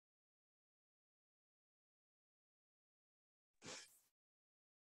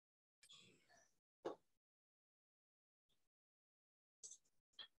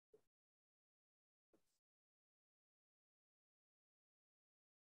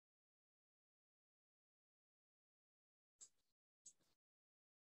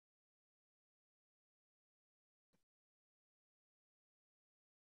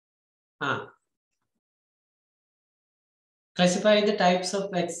Classify the types of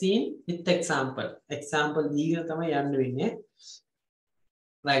vaccine with example. Example දීගෙන තමයි යන්න වෙන්නේ.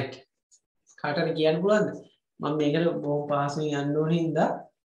 Right. කාටද කියන්න පුළුවන්ද? මම මේකට බොහොම පහසුවෙන් යන්න ඕනේ හින්දා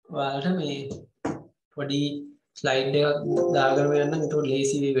ඔයාලට මේ පොඩි ස්ලයිඩ් එකක් දාගෙන යන්න එතකොට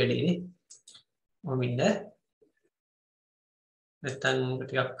ලේසි වෙයි වැඩේ. මම ඉන්න නැත්තම්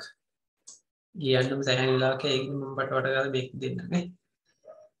ටිකක් කියන්නම සෑහෙන වෙලාවක ඒක මම පට ගාලා මේක දෙන්න නේ.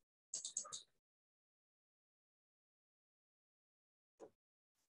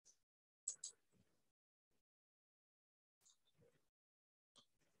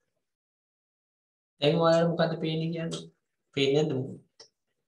 දැන් ඔයාලට මොකද්ද පේන්නේ කියන්නේ? පේන්නේ නැද්ද මොකද?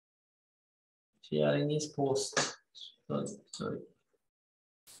 Sharing is post. Sorry.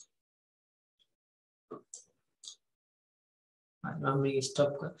 I'm going to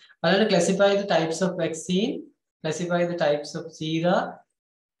stop. I'll classify the types of vaccine. Classify the types of sera.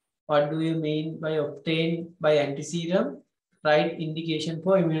 What do you mean by obtained by antiserum? Right indication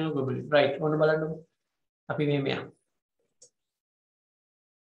for immunoglobulin. Right. On balance, api me meya.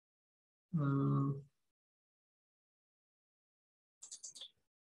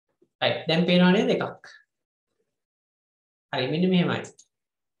 Right. Then pain on it. I mean me mai.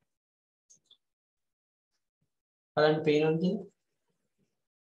 Alan pain on it.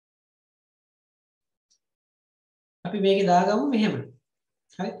 අපි මේකේ දාගමු මෙහෙම.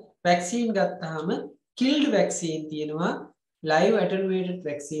 හරි. Vaccine ගත්තාම killed vaccine තියෙනවා, live attenuated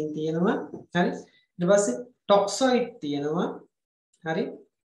vaccine තියෙනවා. හරි. ඊට පස්සේ toxoid තියෙනවා. හරි.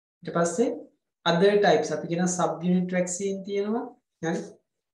 ඊට පස්සේ other types අපි කියන subunit vaccine තියෙනවා. හරි.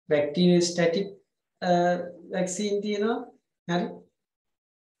 bacteriostatic vaccine තියෙනවා. හරි.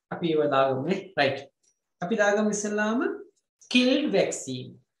 අපි ඒව දාගමු නේ. right. අපි දාගමු ඉස්සෙල්ලාම killed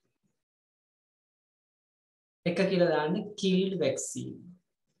vaccine. එක කියලා දාන්න killed vaccine.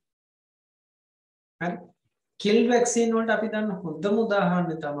 හරි. killed vaccine වලට අපි දන්න හොඳම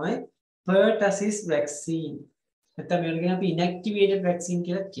උදාහරණය තමයි pertussis vaccine. නැත්නම් මේකට කියන අපි inactivated vaccine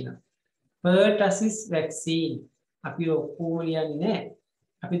කියලා කියනවා. pertussis vaccine. අපි ඔක්කොම ලියන්නේ නැහැ.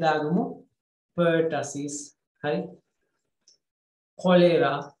 අපි දාගමු pertussis. හරි.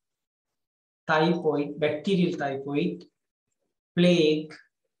 cholera, typhoid, bacterial typhoid, plague,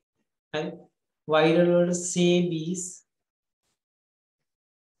 හරි. viral වලට scabies.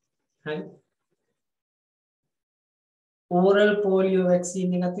 හරි. oral polio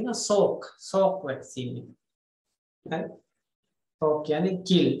vaccine එකක් තියෙනවා salk vaccine එක. හරි. salk කියන්නේ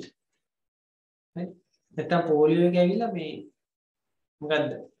killed. හරි. නැත්නම් polio එක ඇවිල්ලා මේ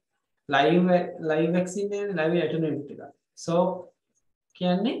මොකද්ද? live vaccine එකනේ live attenuated එක. salk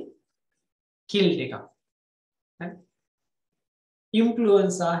කියන්නේ killed එක. හරි.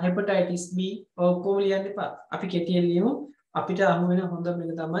 influenza, hepatitis B ඔක්කොම ලියන්න එපා. අපි කෙටියෙන් ලියමු. අපිට අහු වෙන හොඳම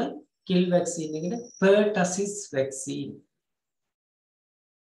එක තමයි kill vaccine එකට pertussis vaccine.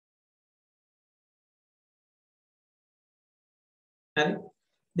 හරි.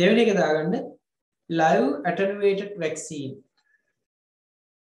 දෙවෙනි එක දාගන්න live attenuated vaccine.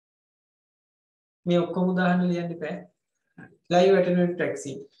 මේ ඔක්කොම උදාහරණ ලියන්න එපා. live attenuated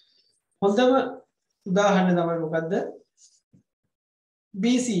vaccine. හොඳම උදාහරණ තමයි මොකද්ද?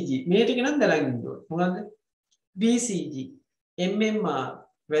 BCG. මේ ටික නම් දැනගන්න ඕනේ. මොකද්ද? BCG, MMR,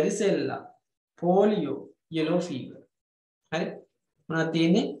 varicella, polio, yellow fever. හරි. මොනවද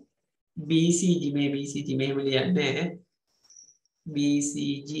තියෙන්නේ? BCG මේ BCG මෙහෙම ලියන්නේ.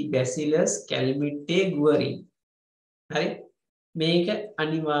 BCG Bacillus calmette guerin. හරි. මේක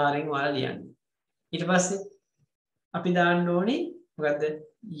අනිවාර්යෙන් ඔයාලා ලියන්න. ඊට පස්සේ අපි දාන්න ඕනේ මොකද්ද?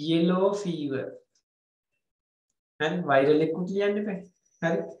 yellow fever. හරි. viral එකකුත් ලියන්න එපා.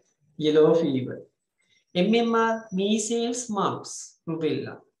 හරි. yellow fever. MMR measles, mumps,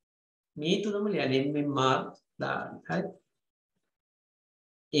 rubella. මේ තුනම ලියන්න MMR දාන්න. හරි.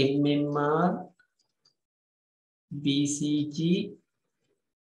 MMR, BCG,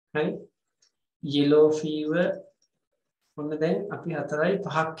 හරි. yellow fever. ඔන්න දැන් අපි 4යි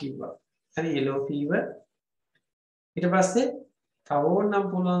 5ක් කිව්වා. හරි. yellow fever. ඊට පස්සේ තව ඕනම්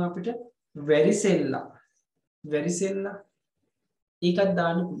පුළුවන් අපිට varicella. varicella ඒකත්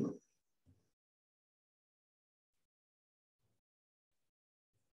දාන්න පුළුවන්.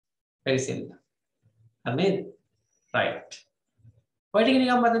 varicella. හරිද? right. ඔය ටික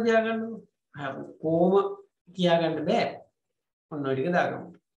නිකන් මතක තියාගන්න ඕන. කොහොම තියාගන්න බෑ. ඔන්න ඔය ටික දාගමු.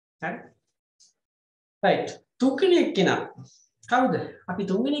 හරි? right. තුන්වෙනි එක්කෙනා කවුද? අපි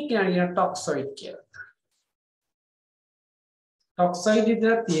තුන්වෙනි එක්කෙනා කියන toxoid කියලා. toxoid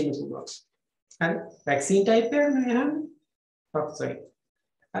විතරක් තියෙන්න පුළුවන්. හරි? vaccine type එකක් නේ අහන්නේ. toxoid.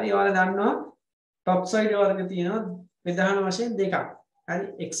 හරි ඔයාලා දන්නවා toxoid වර්ග තියෙනවා ප්‍රධාන වශයෙන් දෙකක්.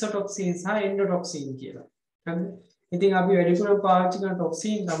 හරි එක්සොටොක්සින් සහ එන්ඩෝටොක්සින් කියලා. හරිද? ඉතින් අපි වැඩිපුර පාවිච්චි කරන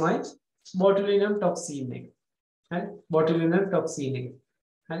ටොක්සින් තමයි බොටුලිනම් ටොක්සින් එක. හරි බොටුලිනම් ටොක්සින් එක.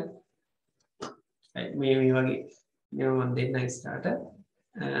 හරි මේ වගේ මේවා මම දෙන්න ඉස්සරහට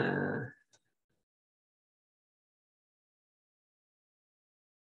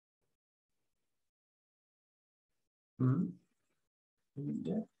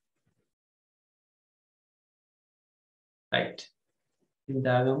right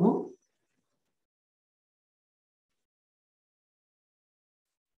ඉඳාගමු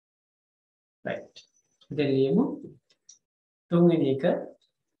right ඉතින් ලියමු තුන්වෙනි එක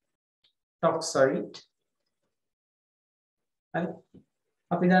toxoid හරි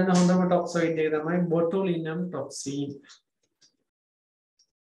අපි දන්න හොඳම toxoid එක තමයි botulinum toxin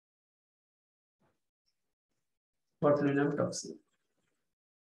botulinum toxin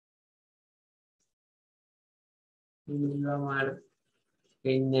ඉන්නවා මාර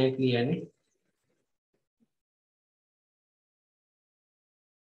එන්නේ කියන්නේ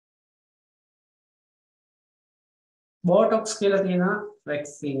botox කියලා තියෙන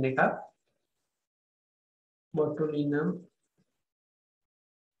vaccine එකක් botulinum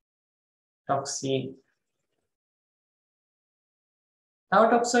toxin තව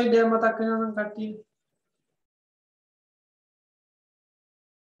toxoid එක මතක් වෙනවා නම් කට්ටිය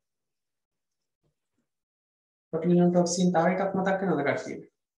botulinum toxin තව එකක් මතක් වෙනවද කට්ටිය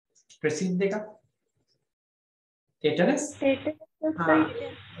ප්‍රසිද්ධ එකක් tetanus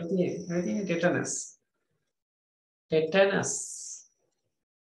tetanus tetanus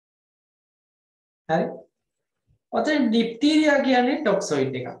හරි ඔතන diphtheria කියන්නේ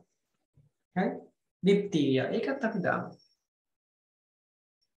toxoid එකක් හරි diphtheria ඒකත් අපි දාමු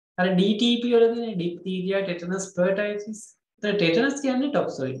අර DTP වල තියෙන diphtheria tetanus pertussis එතන tetanus කියන්නේ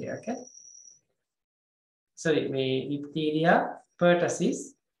toxoid එකක් ඈ sorry මේ diphtheria pertussis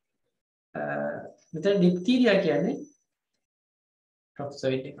මෙතන diphtheria කියන්නේ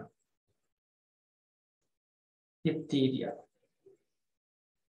toxoid එකක් diphtheria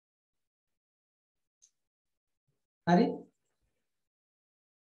හරි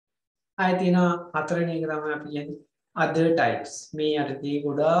ආයෙ තියෙනවා හතරවෙනි එක තමයි අපි කියන්නේ other types මේ යටදී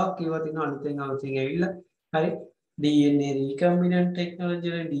ගොඩාක් ඒවා තියෙනවා අලුතෙන් ඇවිල්ලා හරි DNA recombinant technology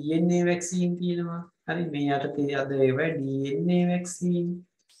වල DNA vaccine තියෙනවා හරි මේ යටදී අද ඒවා DNA vaccine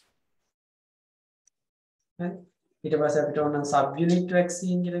හරි ඊට පස්සේ අපිට ඕන subunit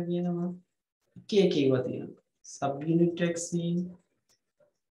vaccine කියලා කියනවා එක ඒවා තියෙනවා subunit vaccine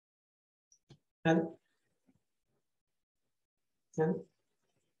හරි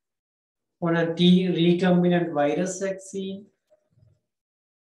on a recombinant virus vaccine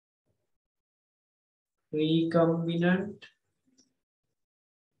recombinant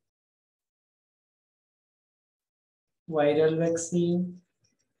viral vaccine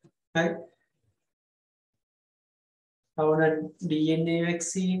right on a DNA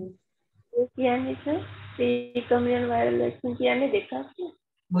vaccine කියන්නේ සර් recombinant viral vaccine කියන්නේ දෙකක්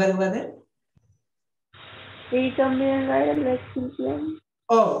මොකද recombinant viral vaccine කියන්නේ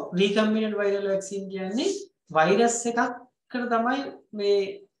recombinant viral vaccine කියන්නේ virus එකකට තමයි මේ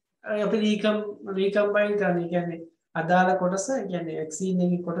අපි recombine කරන්නේ කියන්නේ අදාළ කොටස කියන්නේ vaccine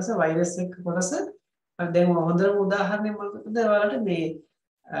එකේ කොටස virus එක කොටස දැන් හොඳම උදාහරණයක් මොකද ඔයාලට මේ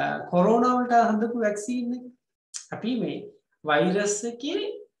කොරෝනා වලට හදපු vaccine එක අපි මේ virus එකේ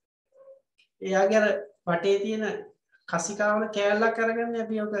එයාගේ අර වටේ තියෙන කසිකාවල කෑල්ලක් අරගෙන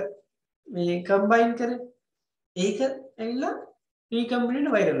අපි ඔක මේ combine කරේ ඒක ඇවිල්ලා recombinant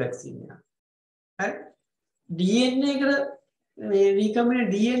viral vaccine එක. හරි DNA එකට මේ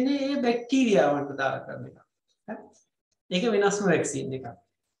recombinant DNA ඒ බැක්ටීරියා වලට දාලා කරන එක. හරි ඒක වෙනස්ම vaccine එකක්.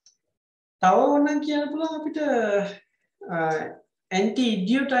 තව ඕනනම් කියන්න පුළුවන් අපිට anti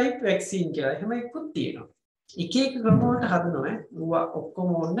idiotype vaccine කියලා. එහෙම එකකුත් තියෙනවා. එක එක ක්‍රම වලට හදනවා ඈ. ඌවා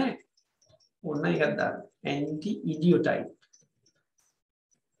ඔක්කොම ඕනේ ඕන එකක් දාන්න. anti idiotype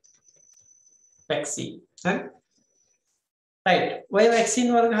vaccine. හරි right ඔය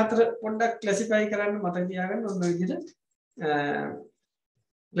වැක්සින් වර්ග හතර පොඩ්ඩක් ක්ලාසිෆයි කරන්න මතක තියාගන්න ඔන්න ඔය විදිහට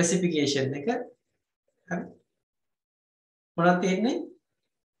ක්ලාසිෆිකේෂන් එක හරි මොනවද තියෙන්නේ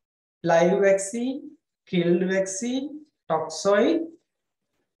live vaccine killed vaccine toxoid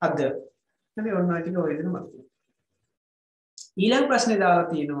other හරි ඔන්න ඔය ටික ඔය විදිහට මතක ඊළඟ ප්‍රශ්නේ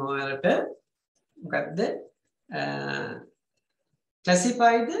දාලා තියෙනවා ඔයාලට මොකද්ද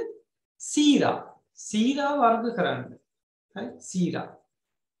classify the sera වර්ග කරන්න හරි සීරා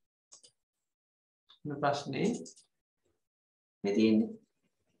මේ ප්‍රශ්නේ මේ තියෙන්නේ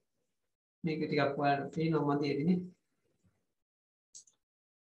මේක ටිකක් ඔයාලට තේරෙනවා මදියේදී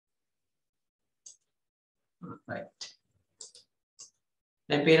right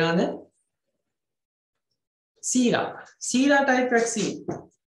දැන් පේනවද? සීරා type vaccine.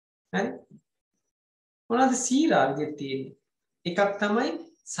 හරි? මොනවද සීරාගේ තියෙන්නේ? එකක් තමයි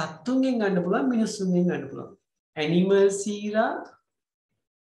සත්තුන්ගෙන් ගන්න පුළුවන් මිනිස්සුන්ගෙන් ගන්න පුළුවන්. animal සීරා.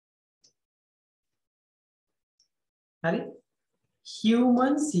 හරි?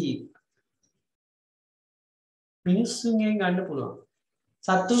 human සීරා. මිනිස්සුන්ගෙන් ගන්න පුළුවන්.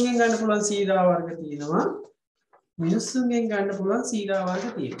 සත්තුන්ගෙන් ගන්න පුළුවන් සීරා වර්ග තියෙනවා. මිනිස්සුන්ගෙන් ගන්න පුළුවන් සීරා වර්ග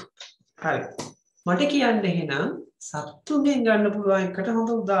තියෙනවා. හරි. මට කියන්න එහෙනම් සත්තුන්ගෙන් ගන්න පුළුවන් එකට හොඳ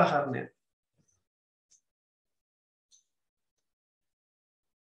උදාහරණයක්.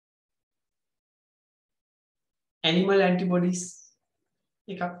 animal antibodies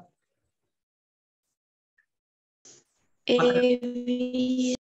එකක්.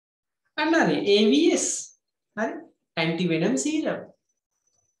 අන්නරි AVS. හරි? anti venom serum.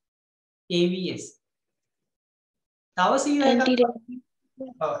 AVS. තව සීරා එකක්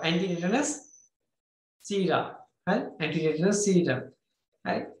ඔව් anti tetanus සීරා. හරි? anti tetanus serum.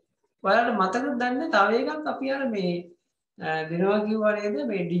 හරි? ඔයාලට මතකද දන්නේ තව එකක් අපි අර මේ දෙනවා කිව්වා නේද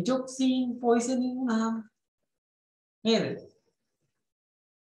මේ digoxin poisoning වුණාම නේද?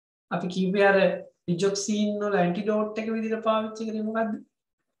 අපි කිව්වේ අර digoxin වල ඇන්ටිඩෝට් එක විදිහට පාවිච්චි කරේ මොකද්ද?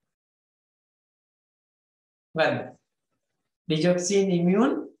 මොකද්ද? digoxin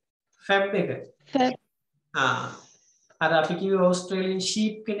immune fab එක. Fab. අර අපි කිව්වේ ඕස්ට්‍රේලියන්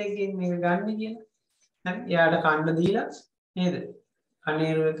ෂීප් කෙනෙක්ගෙන් මේක ගන්න කියලා. හරි? එයාට කන්න දීලා නේද?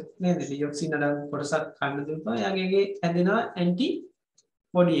 කණේරුවක නේද? digoxin අඩංගු කොටසක් කන්න දුන්නා. එයාගේ හැදෙනවා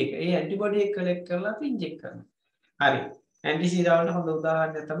ඇන්ටිබොඩි එක. ඒ ඇන්ටිබොඩි එක කලෙක්ට් කරලා අපි ඉන්ජෙක්ට් කරනවා. හරි. ඇන්ටි සීරාවලට හොඳ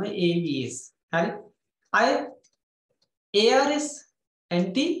උදාහරණයක් තමයි AVS. හරි? ARS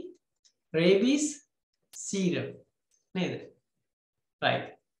ඇන්ටි රේබීස් සීරම් නේද? right.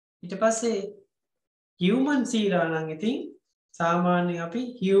 ඊට පස්සේ human සීරා නම් ඉතින් සාමාන්‍යයෙන් අපි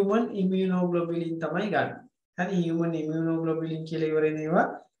human immunoglobulin තමයි ගන්න. හරි human immunoglobulin කියලා ඉවරෙන ඒවා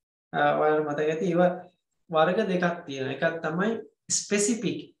ඔයාලට මතක ඇති ඒවා වර්ග දෙකක් තියෙනවා. එකක් තමයි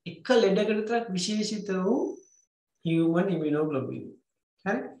specific එක ලෙඩකට විතරක් විශේෂිත වූ human immunoglobulin.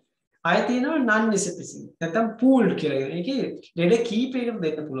 හරි? ආයෙ තියෙනවා non specific. නැත්නම් pooled කියලා. ඒකේ ලෙඩ කීපයකට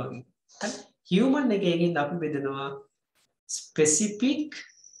දෙන්න පුළුවන්. හරි? human එකකින් අපි බෙදනවා specific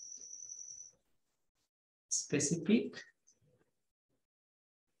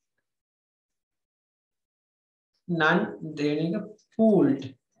non දෙවෙනි එක pooled.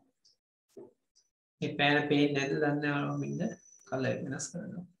 මේ පෑන පේන්නේ නැද්ද දන්නේ නැහැ මම ඉන්න කලර් වෙනස්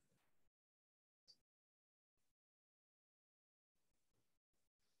කරනවා.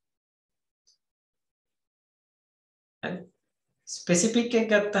 ස්පෙසිෆික් එක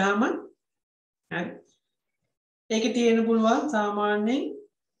ගත්තාම හරි ඒකේ තියෙන්න පුළුවන් සාමාන්‍යයෙන්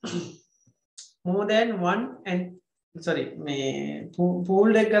more than one and sorry මේ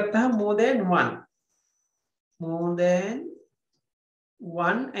pooled එක ගත්තාම more than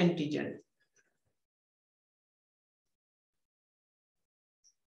one antigen.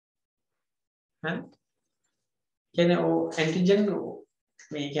 හරි කියන්නේ ඔ antigen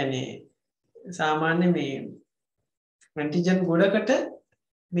මේ කියන්නේ සාමාන්‍ය මේ antigen ගොඩකට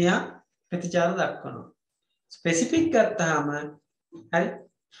මෙයා ප්‍රතිචාර දක්වනවා. ස්පෙસિෆික් ගත්තාම හරි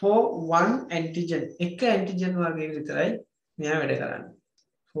for one antigen එක antigen වගේ විතරයි මෙයා වැඩ කරන්නේ.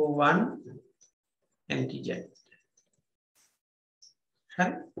 for one antigen. හරි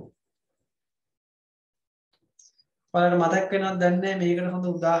ඔයාලට මතක් වෙනවද දන්නේ නැහැ මේකට හොඳ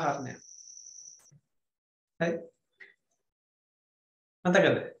උදාහරණයක්. හරි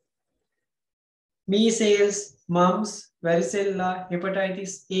මතකද? measles, mumps, varicella,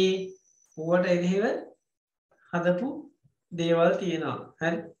 hepatitis A ඕවට එදෙහිව හදපු දේවල් තියෙනවා.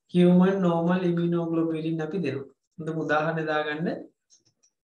 හරි human normal immunoglobulin අපි දෙනවා. හොඳ උදාහරණ දාගන්න.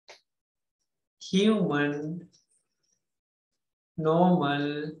 human normal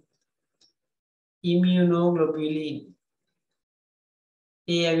immunoglobulin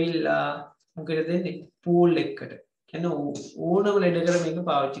ඒ ඇවිල්ලා මොකද දෙන්නේ? pool එකකට. කියන්නේ ඕනම ලෙඩකට මේක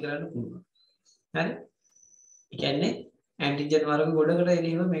පාවිච්චි කරන්න පුළුවන්. හරි? ඒ කියන්නේ ඇන්ටිජන් වර්ග ගොඩකට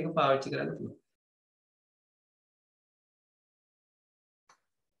එළියව මේක පාවිච්චි කරන්න පුළුවන්.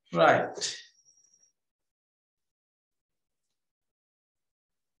 right.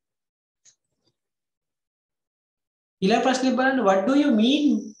 ඊළඟ ප්‍රශ්නේ බලන්න what do you mean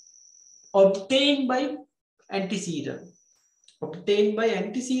obtained by antiserum? obtained by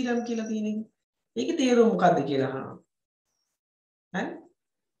antiserum කියලා තියෙන්නේ. ඒකේ තේරුම මොකක්ද කියලා අහනවා. හරි?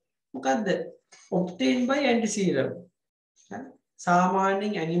 මොකද්ද? obtained by antiserum. හරි?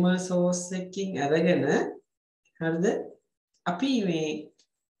 සාමාන්‍යයෙන් animal source එකකින් අරගෙන හරිද? අපි මේ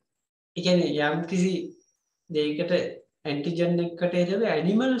ඒ කියන්නේ යම් කිසි දෙයකට ඇන්ටිජන් එකකට එරෙහිව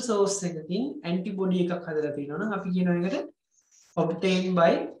ඇනිමල් සෝස් එකකින් ඇන්ටිබොඩි එකක් හදලා තියෙනවා නම් අපි කියනවා ඒකට obtained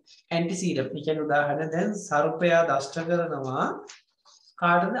by antiserum. ඒ කියන්නේ උදාහරණ දැන් සර්පයා දෂ්ට කරනවා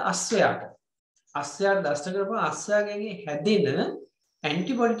කාටද? අස්වැයාට. අස්වැයාට දෂ්ට කරපුවා අස්වැයාගෙන් හැදෙන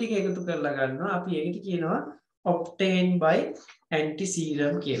ඇන්ටිබොඩි ටික එකතු කරලා ගන්නවා. අපි ඒකට කියනවා obtained by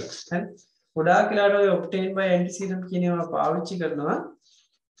antiserum කියලා. හරි. ගොඩාක් වෙලාවට ඔය obtained by antiserum කියන ඒවා පාවිච්චි කරනවා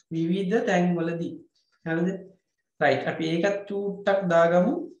විවිධ තැන්වලදී. හරිද? right. අපි ඒකත් චූට්ටක්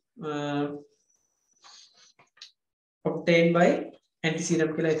දාගමු. obtained by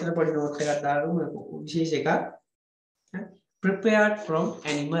antiserum කියලා එතන පොඩි note එකක් දාගමු. විශේෂ එකක්. prepared from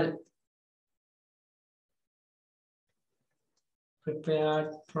animal. Prepared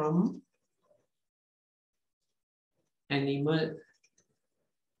from animal.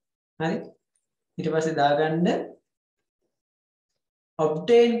 හරි. ඊට පස්සේ දාගන්න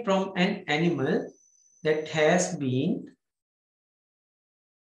obtained from an animal that has been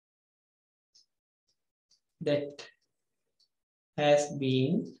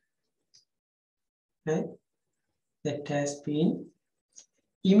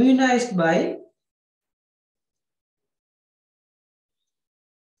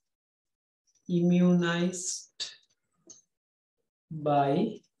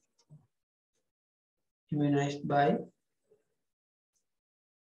immunized by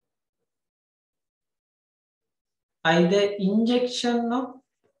either injection of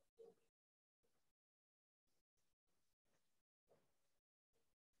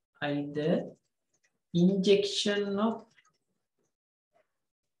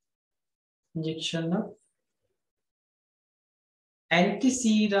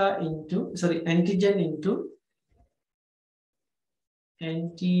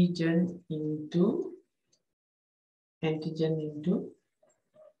antigen into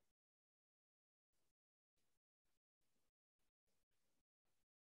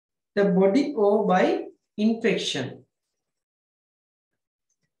the body or by infection.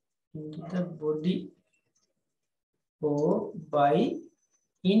 Into the body or by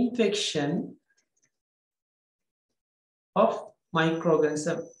infection of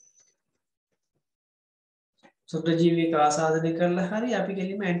microorganism. සුද්ධජීවීක ආසාදනය කරලා හරි අපි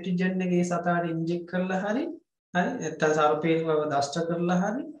කෙලින්ම antigen එකේ සතාට inject කරලා හරි නැත්නම් සර්පේකව දෂ්ට කරලා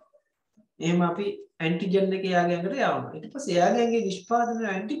හරි එහෙම අපි ඇන්ටිජන් එක යාගේ ඇඟට යවනවා. ඊට පස්සේ යාගේ ඇඟේ නිෂ්පාදනය වෙන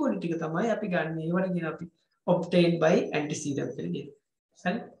ඇන්ටිබොඩි ටික තමයි අපි ගන්න. ඒවට කියන අපි obtained by antiserum කියලා කියනවා.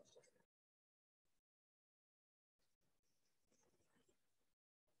 හරි.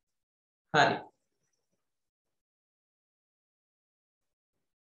 හරි.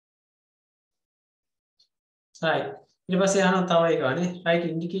 right. ඊට පස්සේ අහනවා තව එකක් නේ. right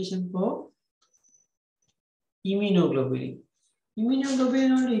indication for immunoglobulin.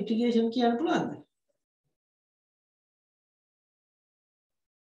 immunoglobulin වල indication කියන්න පුළුවන්ද?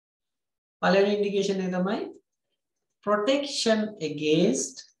 පළවෙනි indication එක තමයි protection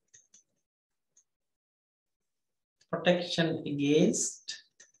against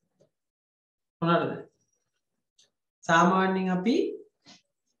මොනවාද? සාමාන්‍යයෙන් අපි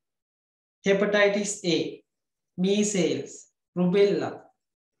hepatitis A, measles, rubella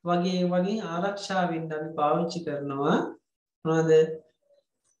වගේ ආරක්ෂාවෙන් අපි පාවිච්චි කරනවා මොනවද?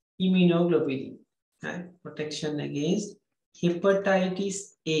 immunoglobulin. right? protection against hepatitis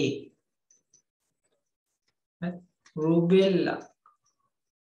A, right? rubella,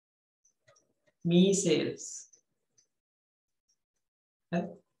 measles, right?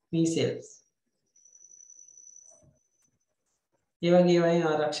 measles. ඒ වගේ වයින්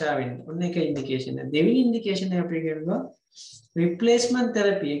ආරක්ෂා වෙන්න. ඔන්න එක ඉන්ඩිකේෂන් එක. දෙවෙනි ඉන්ඩිකේෂන් එක අපි කියනවා replacement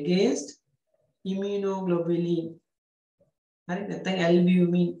therapy against immunoglobulin. හරි නැත්නම්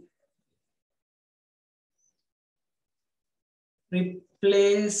albumin.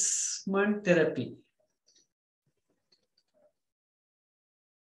 replacement therapy.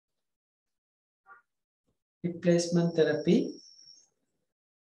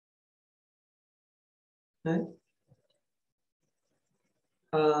 Right?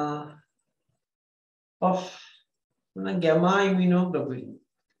 Of gamma immunoglobulin.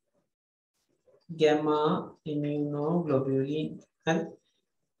 And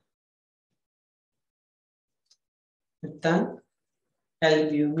then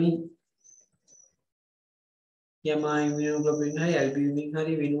albumin. Gamma immunoglobulin hari albumin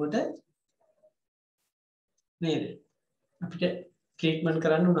hari වෙනුවට නේද? අපිට ට්‍රීට්මන්ට්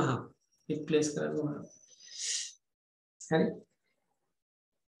කරන්න උනහම රිප්ලේස් කරන්න උනහම. හරි.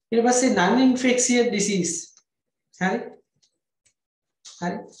 ඊට පස්සේ non infectious disease. හරි.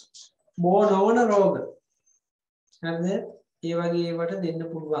 බෝ නොවන රෝග. හරිද? ඒ වගේ ඒවට දෙන්න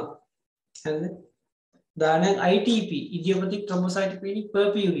පුළුවන්. හරිද? දාන ITP idiopathic thrombocytopenic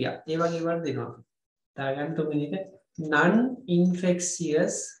purpura ඒ වගේ වර්ඩ දෙනවා. දාගන්න තුන්වෙනි එක non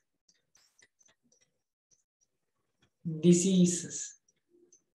infectious diseases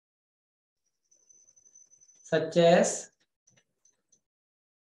such as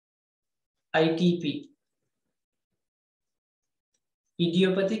ITP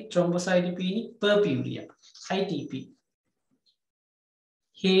idiopathic thrombocytopenic purpura ITP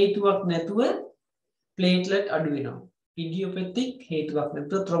හේතුවක් නැතුව platelet අඩු වෙනවා idiopathic හේතුවක්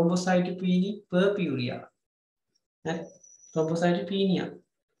නැතුව thrombocytopenic purpura thrombocytopenia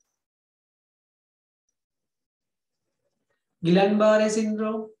Guillain-Barré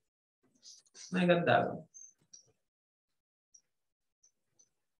syndrome මේකත් දාගමු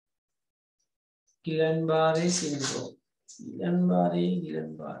Guillain-Barré syndrome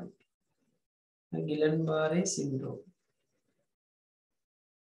Guillain-Barré syndrome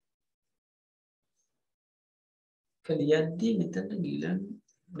කලියද්දි මෙතන Guillain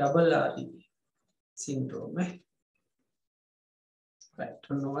double R syndrome right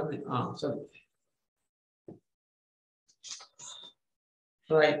sorry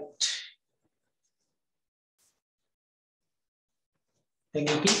right thank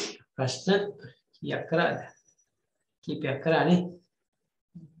you ප්‍රශ්න කීයක් කරාද කීපයක් කරානේ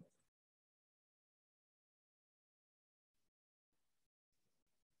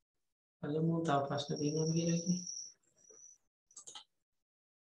බලමු තව ප්‍රශ්න තියෙනවද කියලා ඉතින්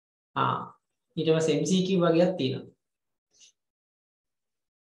ඊට පස්සේ MCQ වගේක් තියෙනවා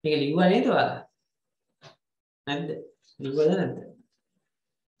මේක ලිව්වා නේද ඔයාලා නැද්ද ලිව්වද නැද්ද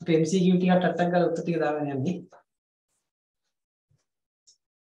අපි MCQ ටිකක් ටට්ටක් ගාලා උත්තර ටික දාගෙන යන්නේ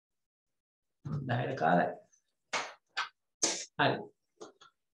 10ට කාලයි හරි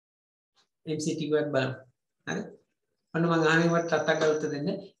MCQ එකක් බලමු හරි අන්න මම ආන්නේ වට ටට්ටක් ගාලා උත්තර දෙන්න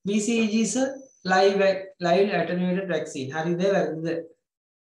BCG is a live attenuated vaccine හරිද වැරදිද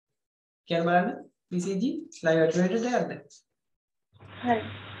क्या බලන්න BCG live attenuated එකක්ද හරි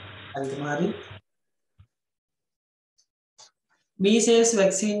හරි measles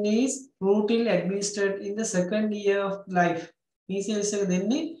vaccine is routinely administered in the second year of life measles එක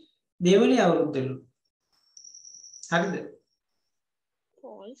දෙන්නේ දෙවෙනි අවුරුද්දේලු හරිද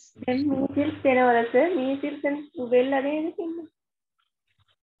false then measles දෙනවද sir measles and rubella නේද කියන්නේ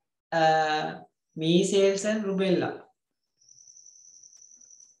measles and rubella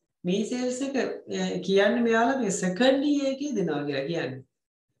measles එක කියන්නේ මෙයාලගේ second year එකේ දෙනවා කියලා කියන්නේ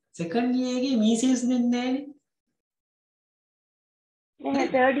second year එකේ measles දෙන්නේ නැහැ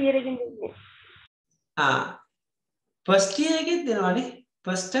third year එකකින් දෙන්නේ first year එකෙත් දෙනවානේ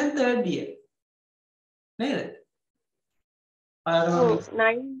first and third year නේද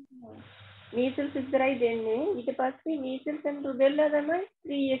 9 measles විතරයි දෙන්නේ ඊට පස්සේ measles and rubella තමයි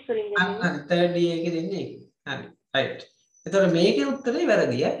 3 years වලින් දෙන්නේ third year එකේ දෙන්නේ හරි right එතකොට මේකේ උත්තරේ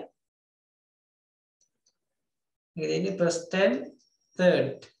වැරදි මේක දෙන්නේ first and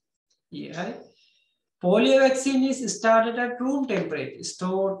third year හරි polio vaccine is started at room temperature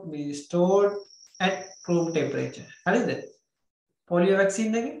stored at room temperature හරිද polio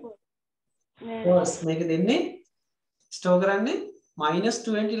vaccine එක false මේක දෙන්නේ store කරන්නේ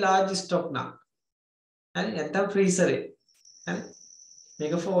 -20 large stock නම් හරි නැත්නම් freezer එක හරි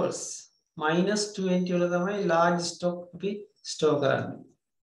මේක false -20 වල තමයි large stock අපි store කරන්නේ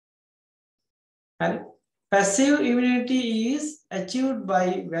හරි passive immunity is achieved by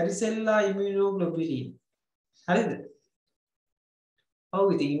varicella immunoglobulin හරිද ඔව්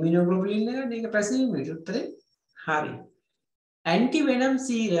ඉතින් immunoglobulin එක මේක passive immunity උත්තරේ හරි anti-venom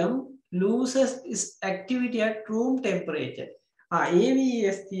serum loses its activity at room temperature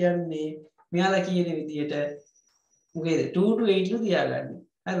AVS කියන්නේ මෙයාලා කියන විදිහට මොකේද 2 to 8 lu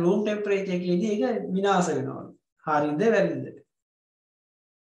තියාගන්න room temperature එකේදී ඒක විනාශ වෙනවා හරිද වැරදිද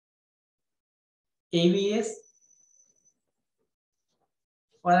AVS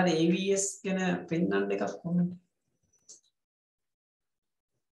ඔයාලට AVS ගැන පෙන්වන්න එකක් කොහොමද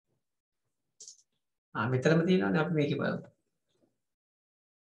මෙතරම තියෙනවානේ අපි මේකේ බලමු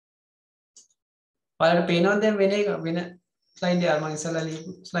ඔයාලට පේනවද දැන් වෙන එක වෙන ස්ලයිඩ් එක මම ඉස්සෙල්ලා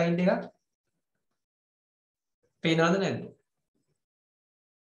ලියපු ස්ලයිඩ් එක පේනවද නැද්ද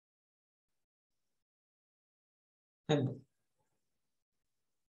නැද්ද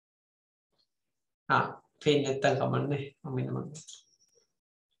පේන්නේ නැත්තම් කමන්නේ මම එන්න මම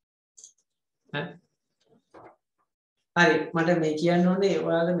හරි මට මේ කියන්න ඕනේ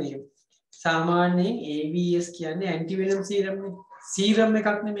ඔයාලා මේ සාමාන්‍යයෙන් AVS කියන්නේ ඇන්ටිවෙනම් සීරම් නේ සීරම්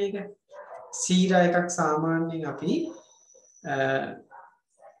එකක් නේ මේක සීරා එකක් සාමාන්‍යයෙන්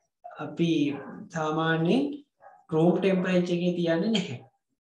අපි සාමාන්‍යයෙන් room temperature එකේ තියන්නේ නැහැ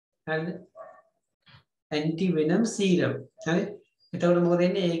හරිද anti venom serum. හරි. එතකොට මොකද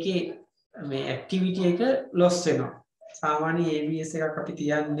වෙන්නේ? ඒකේ මේ activity එක loss වෙනවා. සාමාන්‍ය ABS එකක් අපි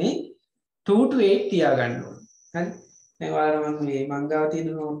තියන්නේ 2 to 8 තියාගන්න ඕනේ. හරි. දැන් ඔයාලා මම ගාව තියෙන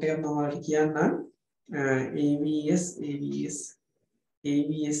note එක මම ඔයාලට කියන්නම්.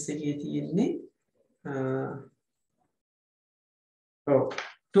 ABS එකේ තියෙන්නේ 2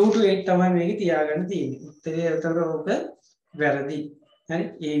 to 8 තමයි මේක තියාගන්න තියෙන්නේ. උත්තරේ එතකොට ඔක වැරදි. හරි.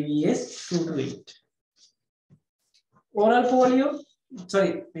 ABS 2 to 8. oral polio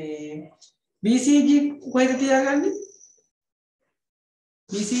sorry මේ BCG කොහෙද තියාගන්නේ?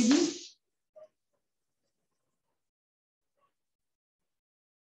 BCG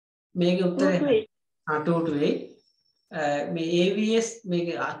මේකේ උත්තරේ 2 to 8 මේ ABS මේක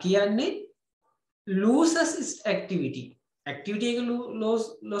කියන්නේ loses its activity එක loss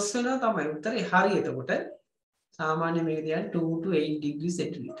වෙනවා තමයි උත්තරේ හරි. එතකොට සාමාන්‍ය මේක තියන්නේ 2 to 8 degrees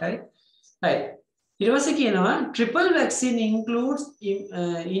centigrade. right ඊට පස්සේ කියනවා triple vaccine includes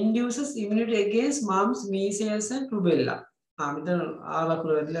induces immunity against mumps, measles and rubella. මෙතන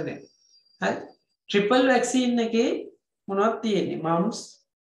ආලකුල වැදලා නැහැ. හරි. triple vaccine එකේ මොනවද තියෙන්නේ? mumps,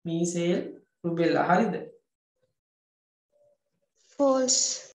 measles, rubella. හරිද? false.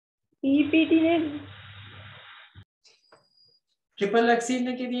 EPT නේද? triple vaccine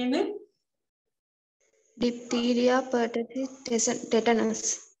එකේ තියෙන්නේ diphtheria, pertussis, tetanus.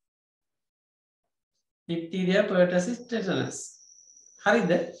 diphtheria, pertussis, tetanus.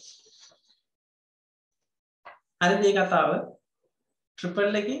 හරිද? හරිද මේ කතාව?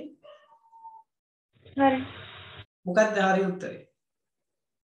 triple එකේ හරි. මොකක්ද හරි උත්තරේ?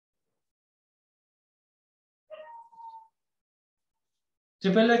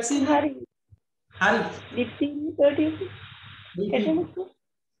 triple vaccine හරි. හරි. diphtheria, pertussis, tetanus.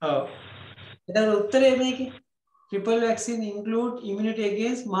 ඔව්. එතකොට උත්තරේ මේකේ triple vaccine include immunity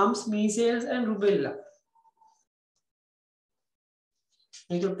against mumps, measles and rubella.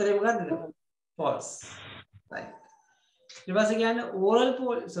 මේක උත්තරේ මොකක්ද? false. right. ඊට පස්සේ කියන්නේ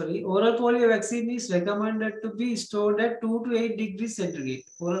oral polio vaccine is recommended to be stored at 2 to 8 degrees centigrade.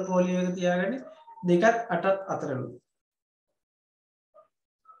 oral polio එක තියාගන්නේ 2ත් 8ත් අතරලු.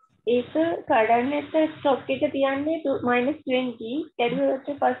 ඒක කඩන්නට ස්ටොක් එක තියන්නේ -20 කැඩුවට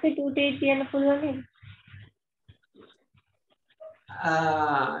පස්සේ 2 to 8 තියන්න පුළුවන් නේද?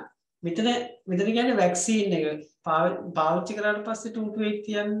 මෙතන කියන්නේ වැක්සීන් එක පාවිච්චි කරාට පස්සේ 2 to 8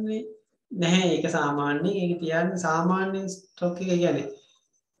 තියන්නේ නැහැ. ඒක සාමාන්‍යයෙන් ඒක තියන්නේ සාමාන්‍ය ස්ටොක් එක කියන්නේ.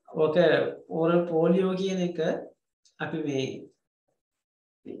 ඕක oral polio කියන එක අපි මේ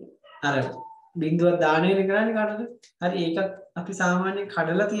අර බින්දුවක් දාන එක කරන්නේ කාටද? හරි ඒකත් අපි සාමාන්‍යයෙන්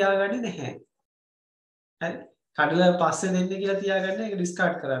කඩලා තියාගන්නේ නැහැ. හරි කඩලා පස්සේ දෙන්න කියලා තියාගන්න ඒක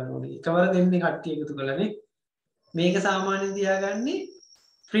ඩිස්කාඩ් කරන්න ඕනේ. එකවර දෙන්නේ කට්ටිය එකතු කරලානේ. මේක සාමාන්‍යයෙන් තියාගන්නේ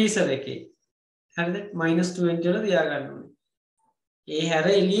ෆ්‍රීසර් එකේ. හරිද? -20 වල තියාගන්න ඕනේ. ඒ හැර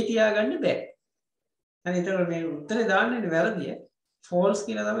එළියේ තියාගන්න බෑ. හරි ඒතකොට මේ උත්තරේ දාන්නේ වැරදියි. false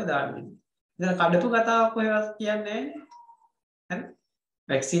කියලා තමයි දාන්නේ. ඉතින් කඩපු කතාවක් කොහෙවත් කියන්නේ නැහැ. හරි?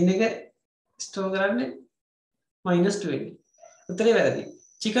 වැක්සින් එක ස්ටෝර් කරන්නේ -20. උත්තරේ වැරදි.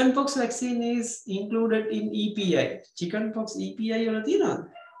 Chickenpox vaccine is included in EPI. Chickenpox EPI වල තියෙනවද?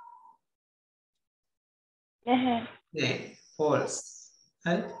 නැහැ. නෑ. false.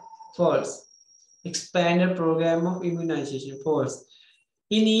 හරි? false. Expanded program of immunization. false.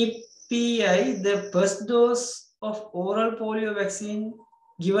 In EPI, the first dose of oral polio vaccine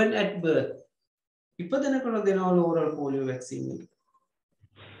given at birth. ඉපදෙනකොට දෙනවලු oral polio vaccine එක.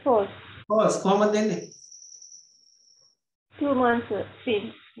 false. false. කොහොමද දෙන්නේ? 2 months free.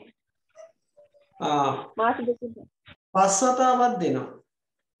 මාස දෙකකින්. 5 වතාවක් දෙනවා.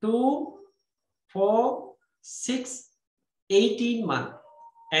 2, 4, 6, 18 months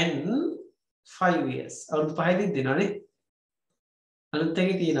and 5 years. අවුරුදු 5 දෙනවනේ. අලුත්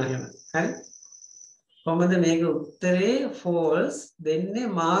එකේ තියෙනවා එහෙම. හරි? කොහොමද මේක උත්තරේ false දෙන්නේ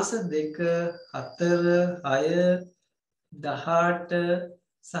මාස 2, 4, 6, 18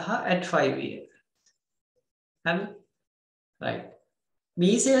 සහ at 5 years. හරි? right.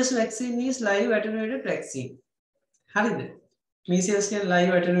 Measles vaccine is live attenuated vaccine. හරිද? measles කියන්නේ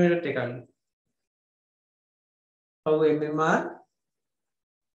live attenuated එකක්. ඔව් MMR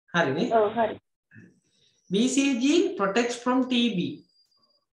හරිනේ? ඔව් හරි. BCG protects from TB.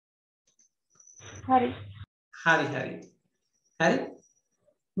 හරි. හරි.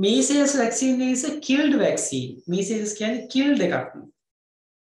 Measles vaccine is a killed vaccine. Measles කියන්නේ killed එකක්.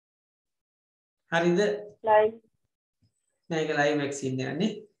 හරිද? live. මේක live vaccine යන්නේ.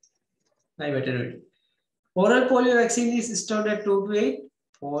 live attenuated. Oral polio vaccine is stored at 2 to 8.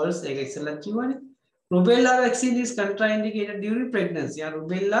 False. ඒක ඉස්සෙල්ලා කිව්වනේ. Rubella vaccine is contraindicated during pregnancy.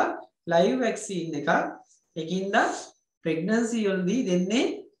 rubella live vaccine එක ඒකින්ද pregnancy වලදී දෙන්නේ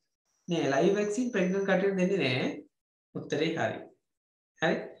නෑ live vaccine pregnant කටට දෙන්නේ නෑ උත්තරේ හරි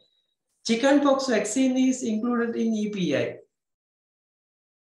හරි chickenpox vaccine is included in EPI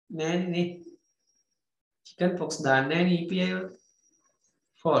නෑනේ chickenpox දාන්නේ නෑනේ EPI වල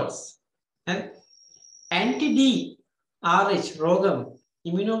false හරි anti-D RH රෝගම්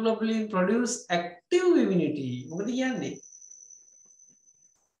immunoglobulin produce active immunity මොකද කියන්නේ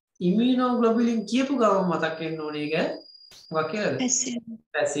immunoglobulin කියපු ගමන් මතක් වෙන්න ඕනේ ඒක මොකක් කියලාද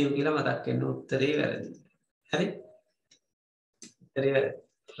passive කියලා මතක් වෙන්න උත්තරේ වැරදි හරි උත්තරේ වැරදි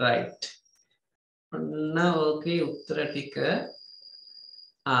right ඔන්න ඕකේ උත්තර ටික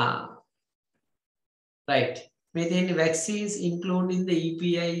right මේ තියෙන්නේ vaccines included in the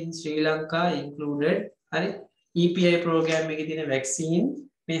EPI in Sri Lanka included හරි EPI program එකේ තියෙන vaccine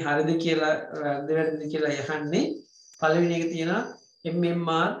මේ හරිද කියලා වැරදිද කියලා යහන්නේ පළවෙනි එක තියෙනවා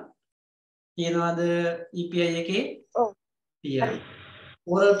MMR තියෙනවද EPI එකේ ඔව් තියෙනවා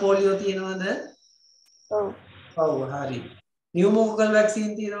oral polio තියෙනවද ඔව් ඔව් හරි pneumococcal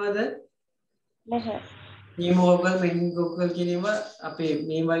vaccine තියෙනවද නැහැ pneumococcal meningococcal කියනවා අපේ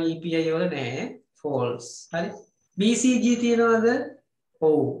මේවා EPI වල නැහැ false හරි BCG තියෙනවද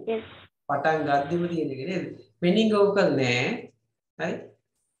ඔව් yes පටන් ගද්දිම තියෙන එක නේද meningococcal නැහැ හරි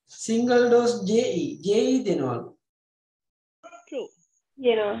single dose JE දෙනවලු True.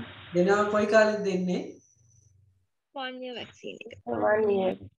 දෙනවා කොයි කාලෙද දෙන්නේ 1 year vaccine එක. 1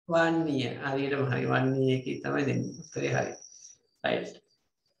 year 1 year හරියටම හරි 1 year එකේ තමයි දෙන්නේ උත්තරේ හරි right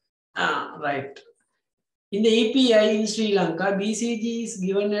right in the EPI in Sri Lanka BCG is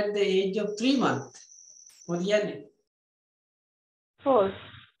given at the age of 3 months මොකද කියන්නේ false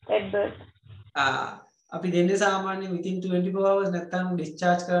at birth අපි දෙන්නේ සාමාන්‍ය within 24 hours නැත්නම්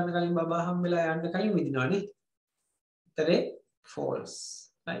discharge කරන්න කලින් බබා හම්බෙලා යන්න කලින් විදිනවනේ උත්තරේ false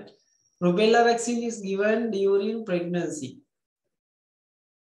right rubella vaccine is given during pregnancy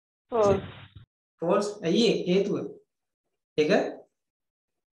false false ඇයි හේතුව ඒක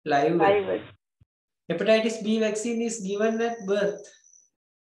live hepatitis B vaccine is given at birth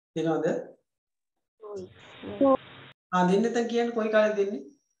දෙනවද දෙන්න නැත්නම් කියන්නේ කොයි කාලෙද දෙන්නේ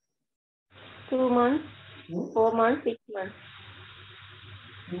 2 months 4 months 6 months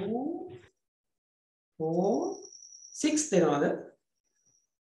 2 4 6 දෙනවද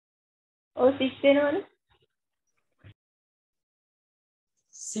ඔව් 6 දෙනවනේ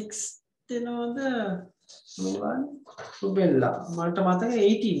 6 දෙනවද මොනවද rubella මට මතක 18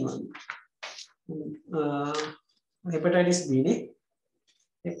 වගේ hepatitis B නේ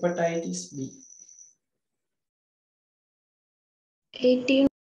hepatitis B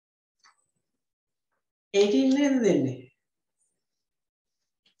 18 නේද දෙන්නේ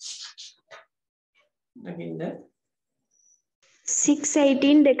නැගින්න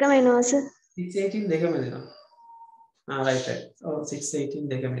 6-18 දෙකම එනවා සර් 6-18 දෙකම දෙනවා right oh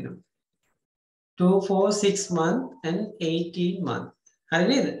 6-18 දෙකම එනවා 2-4-6 month and 18 month හරි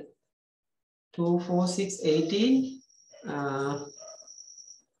නේද 2-4-6-18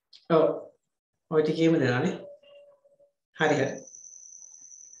 ඔය ටිකේම දෙනානේ හරි හරි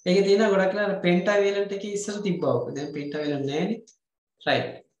ඒකේ තියෙන ගොඩක් ලා පෙන්ටාවලන්ට් එකේ ඉස්සර තිබ්බා ඔක දැන් පෙන්ටාවලන්ට් නැහැනේ right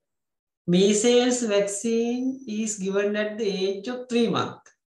measles vaccine is given at the age of 3 months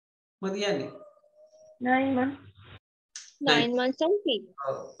මොකද කියන්නේ 9 months 9 months and 3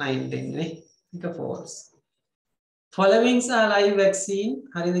 9 දෙන්නේ ඒක false followings are live vaccine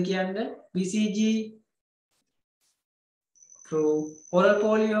හරිද කියන්නේ BCG true oral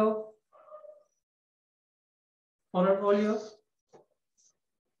polio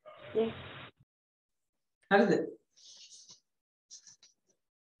yes හරිද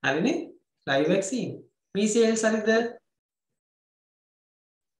හරිනේ live vaccine measles හරිද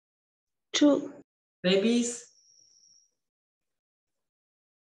true rabies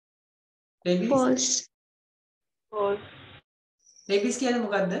false false rabies කියන්නේ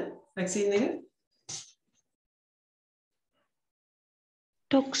මොකද්ද vaccine එක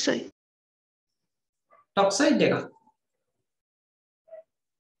toxoid toxoid එක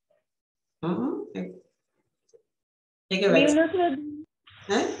ඒක vaccine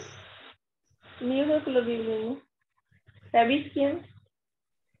immunoglobulin rabies කියන්නේ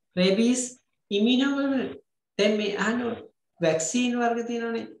rabies immunoglobulin දැන් මේ අහන්න vaccine වර්ග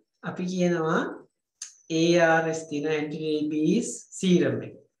තියෙනවානේ අපි කියනවා ARS තියෙන anti rabies serum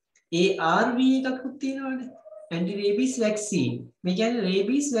එක ARV එකකුත් තියෙනවානේ anti rabies vaccine මේ කියන්නේ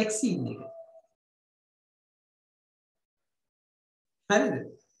rabies vaccine එක හරිද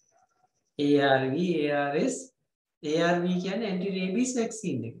ARV ARS ARV කියන්නේ anti rabies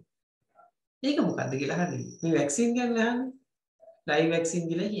vaccine එක ඒක මොකද්ද කියලා අහන්නේ මේ vaccine ගැන අහන්නේ live vaccine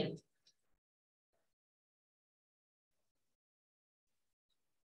කියලා කියන්නේ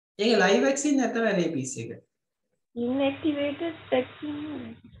ඒක live vaccine නැත්නම් rabies එක. inactivated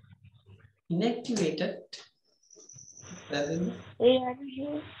vaccine. Inactivated. දැන්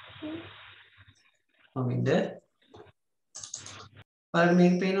කොහොමද? බලන්න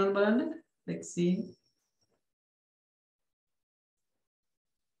මේක පේනවද බලන්න? vaccine.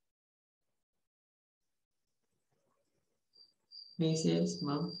 measles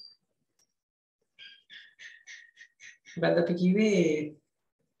mumps. මොකද අපි කිව්වේ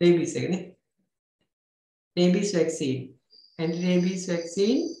rabies එක නේ. rabies vaccine. Anti-rabies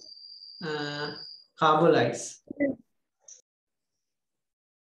vaccine carbolides.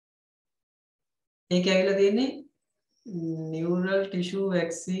 ඒක ඇවිල්ලා තියෙන්නේ neural tissue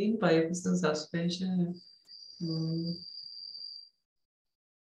vaccine 5% suspension.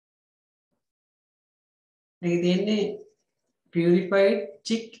 මේක තියෙන්නේ purified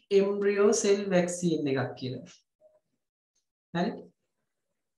chick embryo cell vaccine එකක් කියලා. හරි?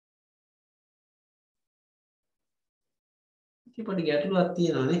 ඉතින් පොඩි ගැටලුවක්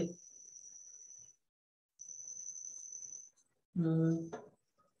තියෙනවා නේ.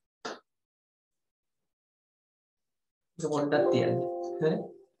 ඒක පොඩ්ඩක් තියන්න. හරි?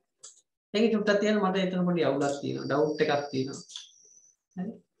 ඒක චුට්ටක් තියන්න මට එතන පොඩි අවුලක් තියෙනවා. ඩවුට් එකක් තියෙනවා.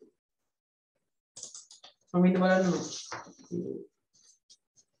 හරි? මම ඉන්න බලන්න.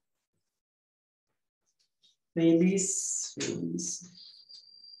 rabies.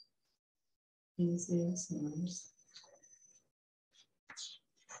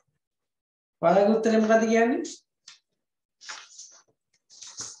 ඔයාලගේ උත්තරේ මොකද්ද කියන්නේ?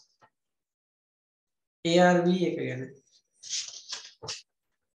 ARV එක ගැන.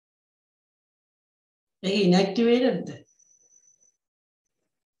 ඒක inactivated ද?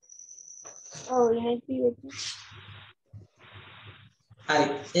 ඔව් inactivated. හරි.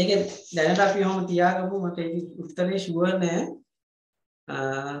 ඒක දැනට අපි ඔහොම තියාගමු. මට ඒක උත්තරේ ෂුවර් නෑ.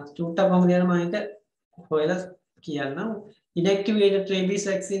 චුට්ටක් මම දැන් මම ඒක හොයලා කියන්නම්. inactivated rabies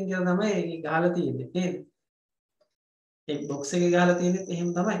vaccine කියලා තමයි ඒක ගහලා තියෙන්නේ නේද? ඒ box එකේ ගහලා තියෙන්නේ එහෙම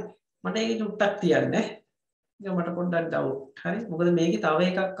තමයි. මට ඒක චුට්ටක් තියන්න. ඒක මට පොඩ්ඩක් ඩවුට්. හරි. මොකද මේකේ තව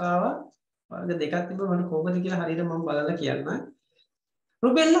එකක් ආවා. වර්ග දෙකක් තිබ්බා මට කොහොමද කියලා හරියට මම බලලා කියන්න.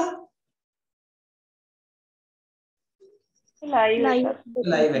 රුබෙල්ලා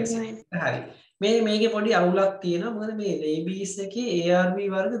live vaccine. හරි. මේකේ පොඩි අවුලක් තියෙනවා. මොකද මේ rabies එකේ ARV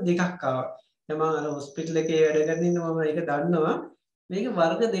වර්ග දෙකක් ආවා. දැන් මම අර hospital එකේ වැඩ කරන ඉන්න මම ඒක දන්නවා. මේක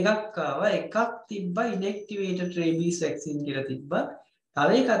වර්ග දෙකක් ආවා. එකක් තිබ්බා inactivated rabies vaccine කියලා තිබ්බා. තව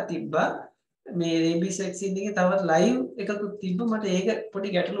එකක් තිබ්බා මේ rabies vaccine එකේ තවත් live එකකුත් තිබ්බා. මට ඒක පොඩි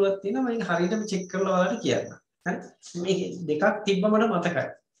ගැටලුවක් තියෙනවා. මම ඒක හරියටම check කරලා ඔයාලට කියන්න. හරි. මේක දෙකක් තිබ්බා මට මතකයි.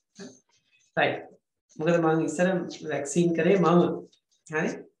 right. මොකද මම ඉස්සර vaccine කරේ මම. හරි.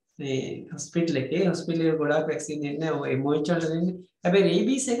 මේ hospital එකේ ගොඩාක් vaccine දෙන්නේ නැහැ. ඔය MOH වලට දෙන්නේ. හැබැයි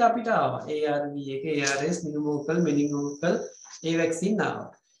rabies එක අපිට ආවා. ARV එක, ARS, pneumococcal, meningococcal ඒ vaccine ආවා.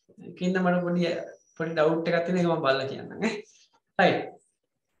 ඒකින්ද මට පොඩි doubt එකක් තියෙන එක මම බලලා කියන්නම් ඈ. right.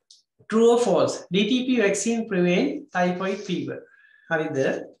 True or false? DTP vaccine prevent typhoid fever. හරිද?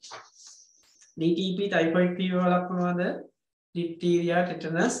 DTP typhoid fever වලක් මොනවද? diphtheria,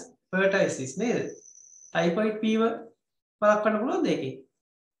 tetanus, pertussis නේද? typhoid fever වලක්වන්න පුළුවන්ද ඒකේ?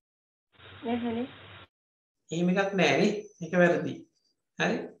 නැහැ. එහෙම එකක් නැහැ නේ. ඒක වැරදි.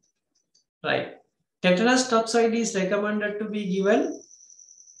 හරි? right. Tetanus toxoid is recommended to be given.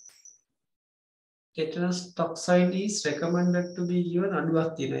 Tetanus toxoid is recommended to be given අඩුවක්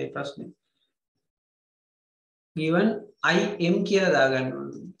තියෙනවා මේ ප්‍රශ්නේ. given IM කියලා දාගන්න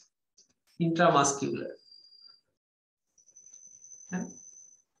ඕනේ. intramuscular.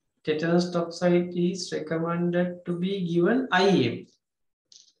 Tetanus toxoid is recommended to be given IM.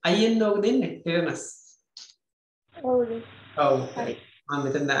 IN ලෝක දෙන්නේ tetanus. ඔව්. ඔව්. හරි. මම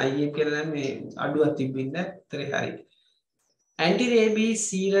මෙතන IM කියලා දැන් මේ අඩුවක් තිබ්බින්ද ඒතරේ හරි. Anti-rabies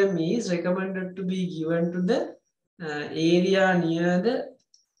serum is recommended to be given to the area near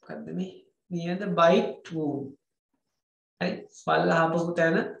the bite wound. Right? පල්ල හපපු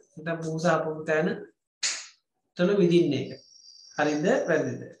තැන නැත්නම් පූස හපපු තැන තුළ විදින්න එක. හරිද?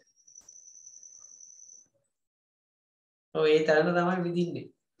 වැරදිද? ඔය ඒ තැනට තමයි විදින්නේ.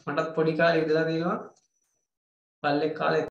 මටත් පොඩි කාලේ ඉඳලා තියෙනවා පල්ලේ කාලේ